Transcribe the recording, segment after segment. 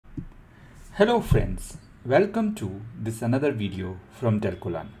Hello friends, welcome to this another video from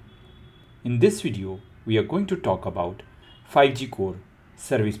TelcoLearn. In this video, we are going to talk about 5G core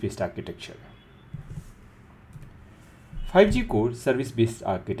service-based architecture. 5G core service-based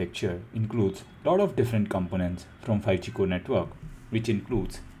architecture includes a lot of different components from 5G core network, which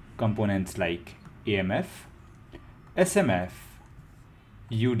includes components like AMF, SMF,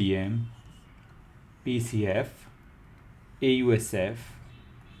 UDM, PCF, AUSF,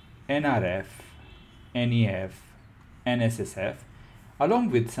 NRF, NEF, NSSF, along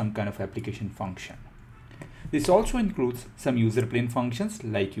with some kind of application function. This also includes some user plane functions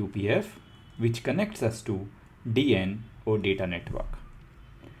like UPF, which connects us to DN or data network.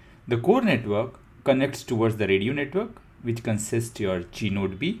 The core network connects towards the radio network, which consists your G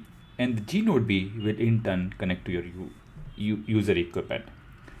node B, and the G node B will in turn connect to your user equipment.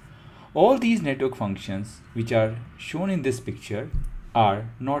 All these network functions, which are shown in this picture, are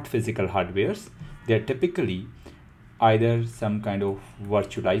not physical hardwares. They are typically either some kind of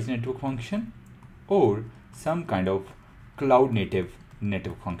virtualized network function or some kind of cloud native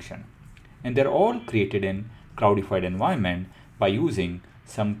network function. And they're all created in cloudified environment by using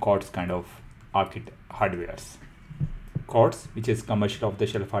some COTS kind of hardwares. COTS, which is commercial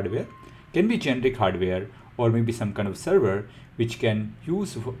off-the-shelf hardware, can be generic hardware or maybe some kind of server which can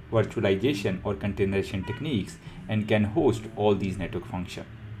use virtualization or containerization techniques and can host all these network functions.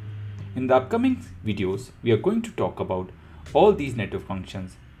 In the upcoming videos, we are going to talk about all these network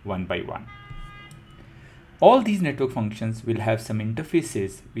functions one by one. All these network functions will have some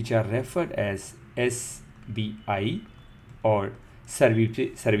interfaces which are referred as SBA or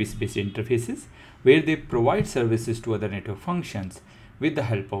service-based interfaces, where they provide services to other network functions with the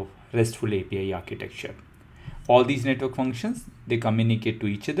help of RESTful API architecture. All these network functions, they communicate to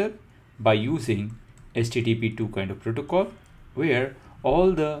each other by using HTTP2 kind of protocol, where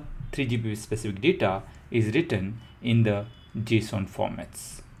all the 3GPP specific data is written in the JSON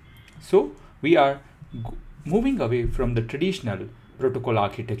formats. So we are moving away from the traditional protocol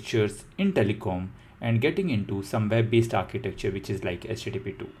architectures in telecom and getting into some web-based architecture, which is like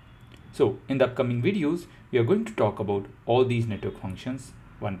HTTP2. So in the upcoming videos, we are going to talk about all these network functions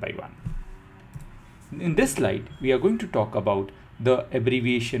one by one. In this slide, we are going to talk about the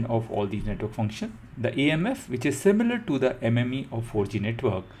abbreviation of all these network functions. The AMF, which is similar to the MME of 4G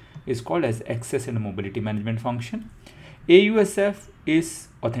network, is called as Access and Mobility Management Function. AUSF is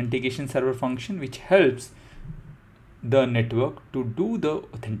Authentication Server Function, which helps the network to do the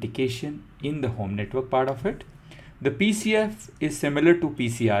authentication in the home network part of it. The PCF is similar to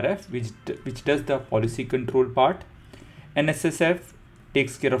PCRF, which does the policy control part. NSSF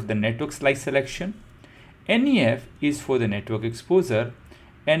takes care of the network slice selection. NEF is for the network exposure.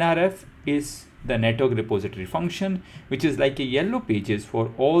 NRF is the network repository function, which is like a yellow pages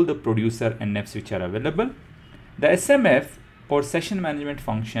for all the producer NFs which are available. The SMF or session management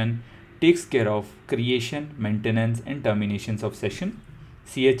function takes care of creation, maintenance, and terminations of session.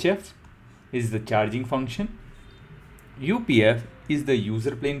 CHF is the charging function. UPF is the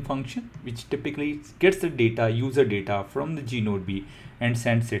user plane function, which typically gets the data, user data from the G node B and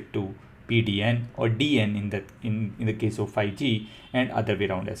sends it to PDN or DN in the case of 5G and other way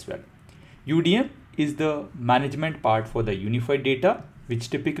around as well. UDM is the management part for the unified data, which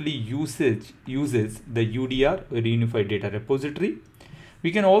typically uses the UDR or Unified Data Repository.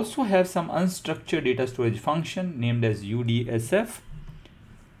 We can also have some unstructured data storage function named as UDSF.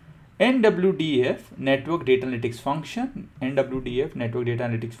 NWDF, Network Data Analytics Function. NWDF, Network Data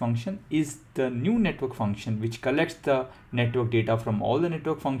Analytics Function, is the new network function which collects the network data from all the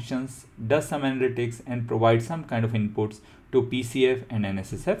network functions, does some analytics, and provides some kind of inputs to PCF and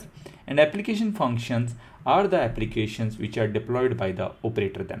NSSF. And application functions are the applications which are deployed by the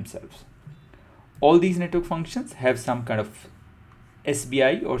operator themselves. All these network functions have some kind of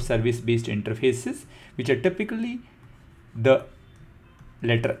SBI or service-based interfaces, which are typically the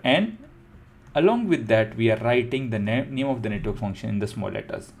letter N. Along with that, we are writing the name of the network function in the small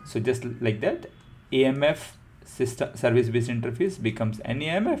letters. So just like that, AMF service-based interface becomes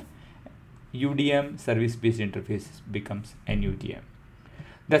NAMF, UDM service-based interface becomes NUDM.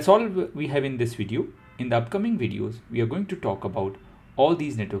 That's all we have in this video. In the upcoming videos, we are going to talk about all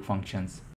these network functions